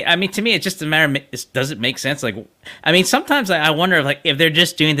 I mean, to me, it's just a matter of does it make sense? Like, I mean, sometimes I wonder if they're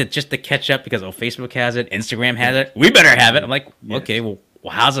just doing it just to catch up because Facebook has it, Instagram has it, we better have it. I'm like, Yes. okay, well,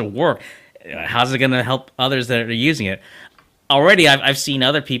 how's it work? How's it going to help others that are using it? Already, I've seen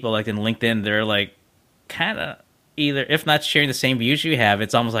other people like in LinkedIn. They're like kind of either, if not sharing the same views you have,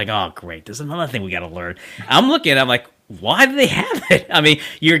 it's almost like, oh, great, there's another thing we got to learn. I'm looking, I'm like, why do they have it? I mean,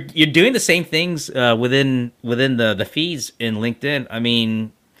 you're doing the same things within the feeds in LinkedIn. I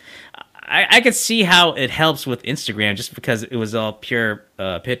mean, I could see how it helps with Instagram just because it was all pure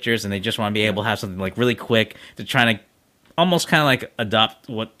pictures and they just want to be able to have something like really quick to try to almost kind of like adopt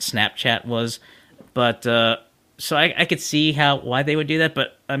what Snapchat was. But so I could see why they would do that.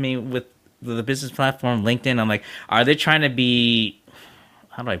 But I mean, with the business platform LinkedIn, I'm like, are they trying to be,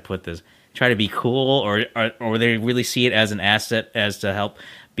 how do I put this? Try to be cool, or they really see it as an asset, as to help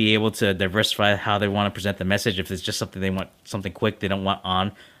be able to diversify how they want to present the message. If it's just something they want, something quick, they don't want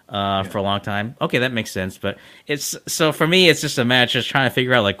on for a long time. Okay, that makes sense. But it's so for me, it's just a matter of just trying to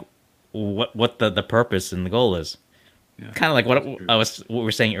figure out like what the purpose and the goal is. Yeah, kind of like what we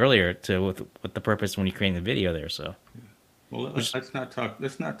were saying earlier with the purpose when you're creating the video there. So, well, let's not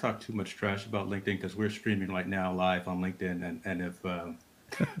talk too much trash about LinkedIn because we're streaming right now live on LinkedIn, and if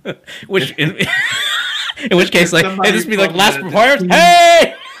which in which case, like, it just be like last performance.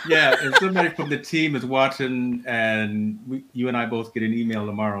 Hey, yeah. If somebody from the team is watching, and you and I both get an email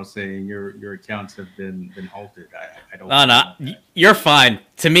tomorrow saying your accounts have been halted, I don't. No, you're fine.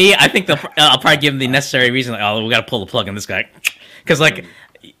 To me, I think I'll probably give them the necessary reason. Like, oh, we got to pull the plug on this guy, because like,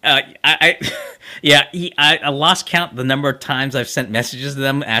 I lost count the number of times I've sent messages to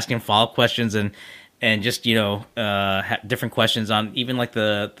them asking follow-up questions and just, different questions on even like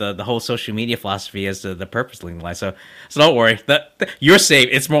the whole social media philosophy as to the purpose leading the line. So don't worry, you're safe.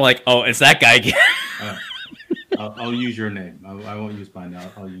 It's more like, oh, it's that guy again. I'll use your name. I won't use mine.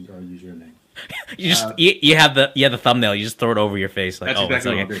 I'll use your name. You just you have the thumbnail. You just throw it over your face. Like, that's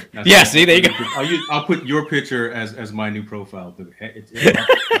exactly what I'll do. Yeah, see, there you go. I'll put your picture as my new profile.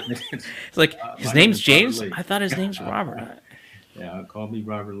 It's like his name's James. I thought his name's Robert. Yeah, call me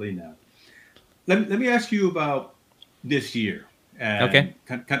Robert Lee now. Let me ask you about this year. And okay.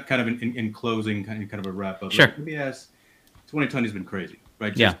 Kind of in closing, kind of a wrap up. Sure. Let me ask. 2020 has been crazy,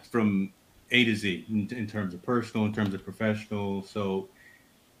 right? Just from A to Z in terms of personal, in terms of professional. So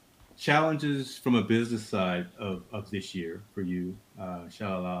challenges from a business side of this year for you,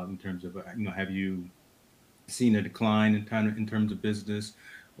 Shalala, in terms of have you seen a decline in terms of business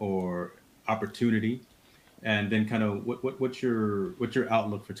or opportunity? And then kind of what's your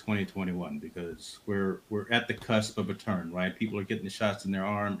outlook for 2021? Because we're at the cusp of a turn, right? People are getting the shots in their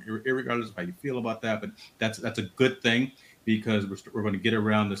arm, regardless of how you feel about that. But that's a good thing because we're going to get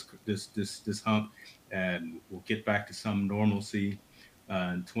around this hump, and we'll get back to some normalcy.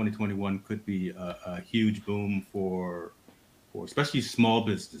 And 2021 could be a huge boom for especially small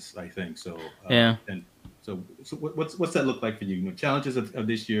business, I think. So yeah. And so what's that look like for you? Challenges of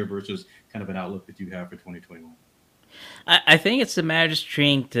this year versus kind of an outlook that you have for 2021. I think it's a matter of just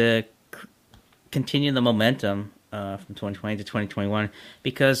trying to continue the momentum from 2020 to 2021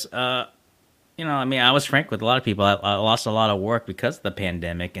 because I was frank with a lot of people. I lost a lot of work because of the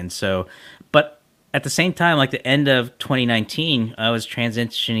pandemic, and so, but at the same time, like the end of 2019, I was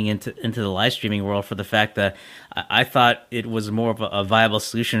transitioning into the live streaming world for the fact that I thought it was more of a viable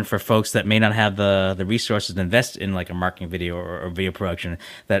solution for folks that may not have the resources to invest in like a marketing video or video production.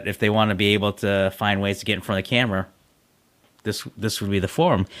 That if they want to be able to find ways to get in front of the camera, this would be the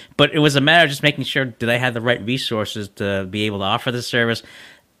forum. But it was a matter of just making sure, did I have the right resources to be able to offer the service?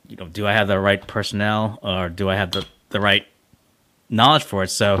 Do I have the right personnel, or do I have the right knowledge for it?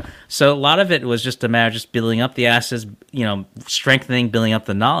 So a lot of it was just a matter of just building up the assets, strengthening, building up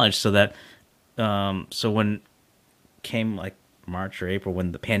the knowledge so that so when came like March or April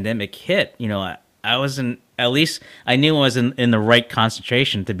when the pandemic hit, I wasn't, at least I knew I was in the right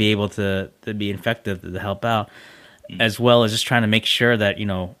concentration to be able to be effective to help out, as well as just trying to make sure that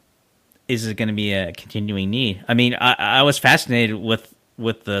is it going to be a continuing need. I mean, I was fascinated with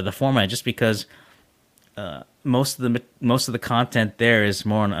the format just because most of the content there is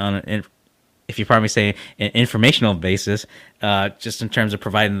more on if you pardon me saying, an informational basis, just in terms of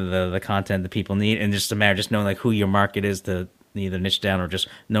providing the content that people need, and just a matter of just knowing like who your market is to either niche down or just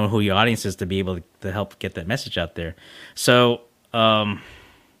knowing who your audience is to be able to help get that message out there. So I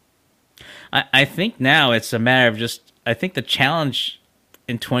think now it's a matter of just, I think the challenge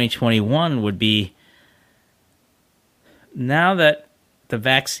in 2021 would be, now that the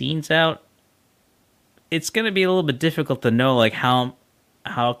vaccine's out, it's going to be a little bit difficult to know like how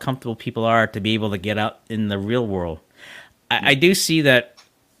comfortable people are to be able to get out in the real world. I do see that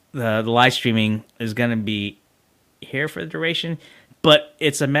the live streaming is going to be here for the duration, but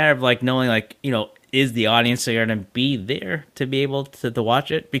it's a matter of like knowing like, you know, is the audience going to be there to be able to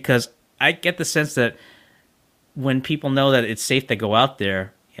watch it? Because I get the sense that when people know that it's safe to go out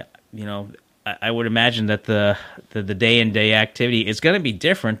there, you know, I would imagine that the day in day activity is going to be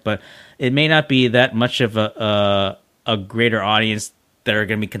different, but it may not be that much of a greater audience that are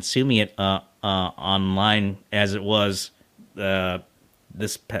going to be consuming it online as it was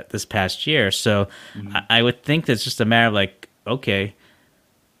this past year. So I would think that's just a matter of like, okay,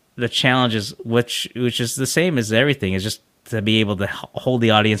 the challenge is which is the same as everything, is just to be able to hold the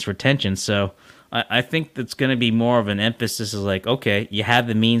audience retention. So I think that's going to be more of an emphasis is like, okay, you have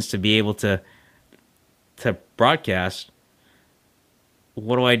the means to be able to broadcast.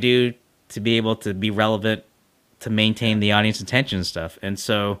 What do I do to be able to be relevant, to maintain the audience attention and stuff? And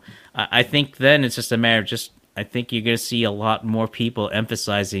so I think then it's just a matter of just, I think you're going to see a lot more people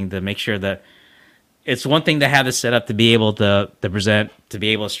emphasizing to make sure that it's one thing to have it set up to be able to present, to be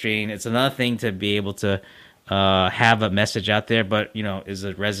able to stream. It's another thing to be able to have a message out there, but, you know, is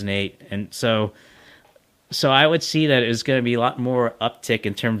it resonate? And so I would see that it's going to be a lot more uptick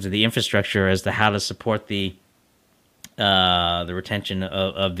in terms of the infrastructure as to how to support the retention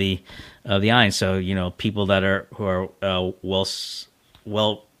of the audience. So, you know, people that who are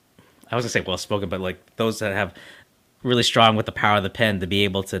well, I was gonna say well spoken, but like those that have really strong with the power of the pen to be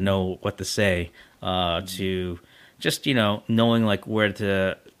able to know what to say, to just, you know, knowing like where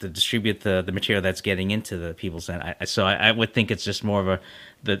to distribute the material that's getting into the people's end. So I would think it's just more of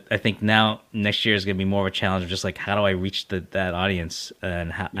I think now next year is going to be more of a challenge of just like, how do I reach that audience,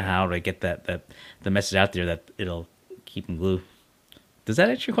 and how do I get the message out there that it'll keep them glued. Does that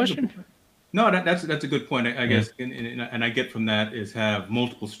answer your question? No, that's a good point. I guess, and I get from that is have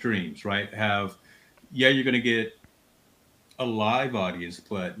multiple streams, right? You're going to get a live audience,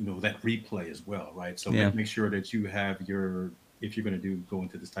 but you know that replay as well, right? So make sure that you have if you're going to go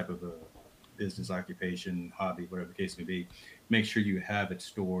into this type of a business, occupation, hobby, whatever the case may be, make sure you have it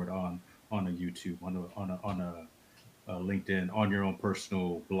stored on a YouTube, on a LinkedIn, on your own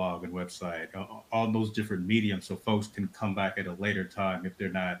personal blog and website, on those different mediums, so folks can come back at a later time if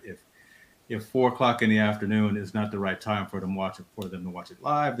 4:00 in the afternoon is not the right time for them to watch it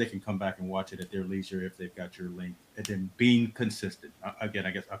live. They can come back and watch it at their leisure if they've got your link. And then being consistent. Again,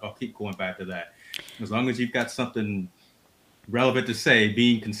 I guess I'll keep going back to that. As long as you've got something relevant to say,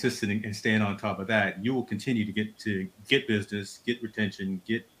 being consistent and staying on top of that, you will continue to get business, get retention,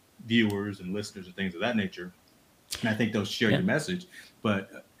 get viewers and listeners and things of that nature. And I think they'll share your message,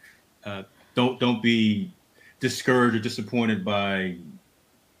 but don't be discouraged or disappointed by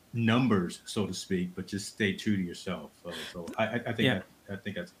numbers, so to speak, but just stay true to yourself. So I think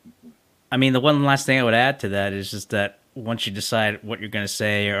that's a key point. I mean, the one last thing I would add to that is just that once you decide what you're going to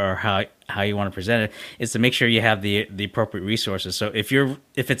say or how you want to present it, is to make sure you have the appropriate resources. So if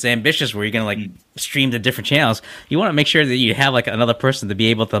it's ambitious where you're going to like stream to different channels, you want to make sure that you have like another person to be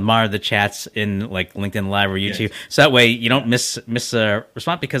able to monitor the chats in like LinkedIn Live or YouTube. Yes. So that way you don't miss a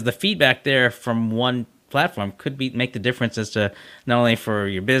response, because the feedback there from one platform could make the difference as to not only for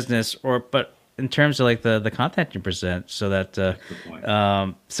your business but in terms of like the content you present. So that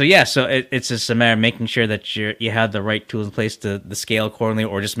so it's just a matter of making sure that you have the right tools in place to scale accordingly,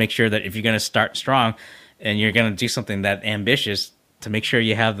 or just make sure that if you're going to start strong and you're going to do something that ambitious, to make sure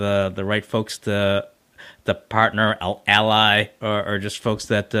you have the right folks to partner, ally, or just folks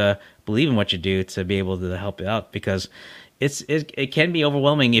that believe in what you do to be able to help you out, because it can be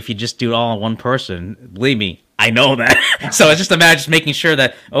overwhelming if you just do it all on one person. Believe me, I know that. So it's just a matter of just making sure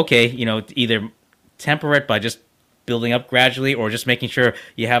that, okay, you know, either temper it by just building up gradually, or just making sure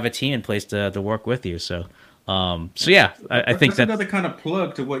you have a team in place to work with you. So I think that's another kind of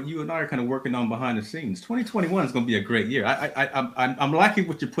plug to what you and I are kind of working on behind the scenes. 2021 is going to be a great year. I'm liking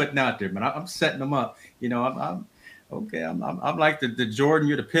what you're putting out there, man. I'm setting them up. You know, I'm okay. I'm like the Jordan,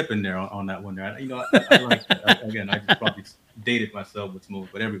 you're the Pippen there on that one there. You know, I like that. Again, I just probably dated myself with Smooth,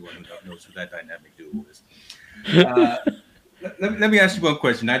 but everyone knows who that dynamic duo is. Let me ask you one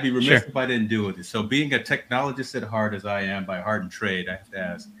question. I'd be remiss if I didn't do it. So, being a technologist at heart as I am, by heart and trade, I have to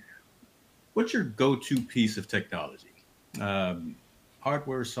ask, what's your go-to piece of technology?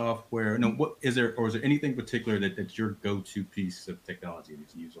 Hardware, software? No, what is there, or is there anything particular that's your go-to piece of technology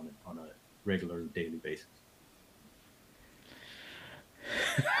that you use on a regular daily basis?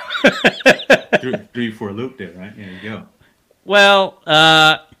 Three for a loop there, right? There you go. Well,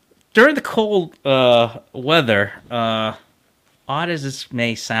 during the cold weather, odd as this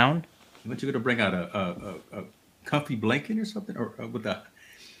may sound, What you gonna bring out a comfy blanket or something, or with a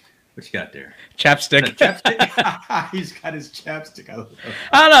what you got there? chapstick. Chapstick. He's got his chapstick. I love it.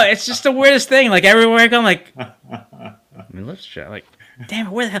 I don't know. It's just the weirdest thing. Like everywhere I go, I'm like, let's try. Like, damn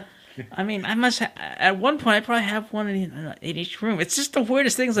it, where the hell? I mean, I must. At one point, I probably have one in each room. It's just the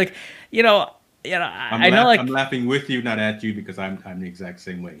weirdest things. Like, I know. Like, I'm laughing with you, not at you, because I'm the exact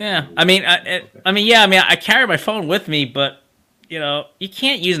same way. yeah. I mean, I carry my phone with me, but you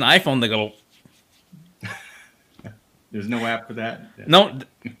can't use an iPhone to go. There's no app for that. No,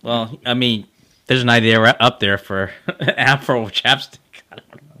 well, I mean, there's an idea up there for an app for chapstick. Oh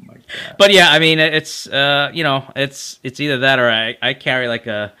my God. But yeah, I mean, it's it's either that or I carry like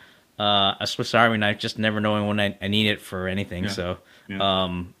a Swiss Army knife, just never knowing when I need it for anything. Yeah. So,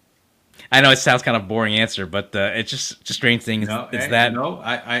 Yeah. I know it sounds kind of boring answer, but it's just a strange thing.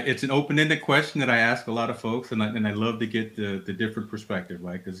 It's an open-ended question that I ask a lot of folks, and I love to get the different perspective,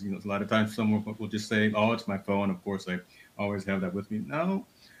 right? Because a lot of times someone will just say, "Oh, it's my phone." Of course, I always have that with me. No,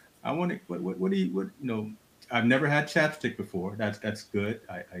 I want it. What do you? I've never had chapstick before. That's good.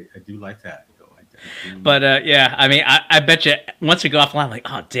 I do like that. But yeah, I mean, I bet you once we go offline, I'm like,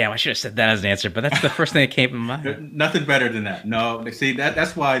 oh damn, I should have said that as an answer. But that's the first thing that came to mind. Nothing better than that. No, see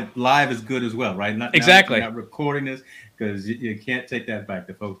that's why live is good as well, right? Exactly. Not recording this, because you can't take that back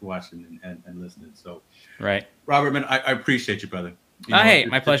to folks watching and listening. So, right, Robert, man, I appreciate you, brother. Hey,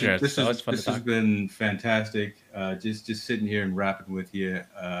 my pleasure. This has been fantastic. Just sitting here and rapping with you.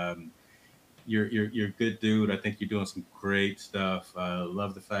 You're a good dude. I think you're doing some great stuff.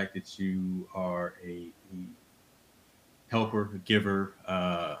 Love the fact that you are a helper, a giver,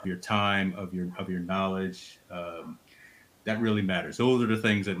 of your time, of your knowledge. That really matters. Those are the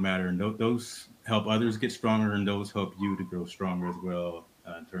things that matter, and those help others get stronger, and those help you to grow stronger as well,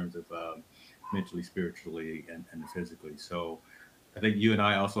 in terms of mentally, spiritually, and physically. So I think you and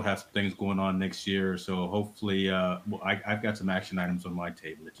I also have some things going on next year. So hopefully, I've got some action items on my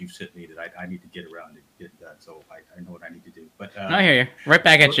table that you've sent me that I need to get around to get done. So I know what I need to do. But I hear you. Right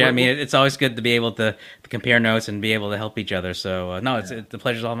back at you. I mean, it's always good to be able to compare notes and be able to help each other. So the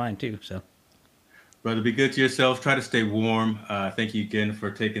pleasure's all mine too. So, brother, be good to yourself. Try to stay warm. Thank you again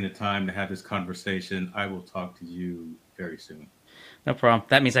for taking the time to have this conversation. I will talk to you very soon. No problem.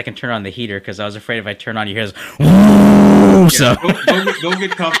 That means I can turn on the heater, because I was afraid if I turn on your hears. So go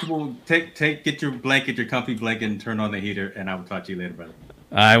get comfortable. Get your blanket, your comfy blanket, and turn on the heater. And I will talk to you later, brother.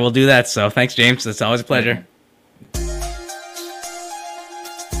 I will do that. So thanks, James. It's always a pleasure.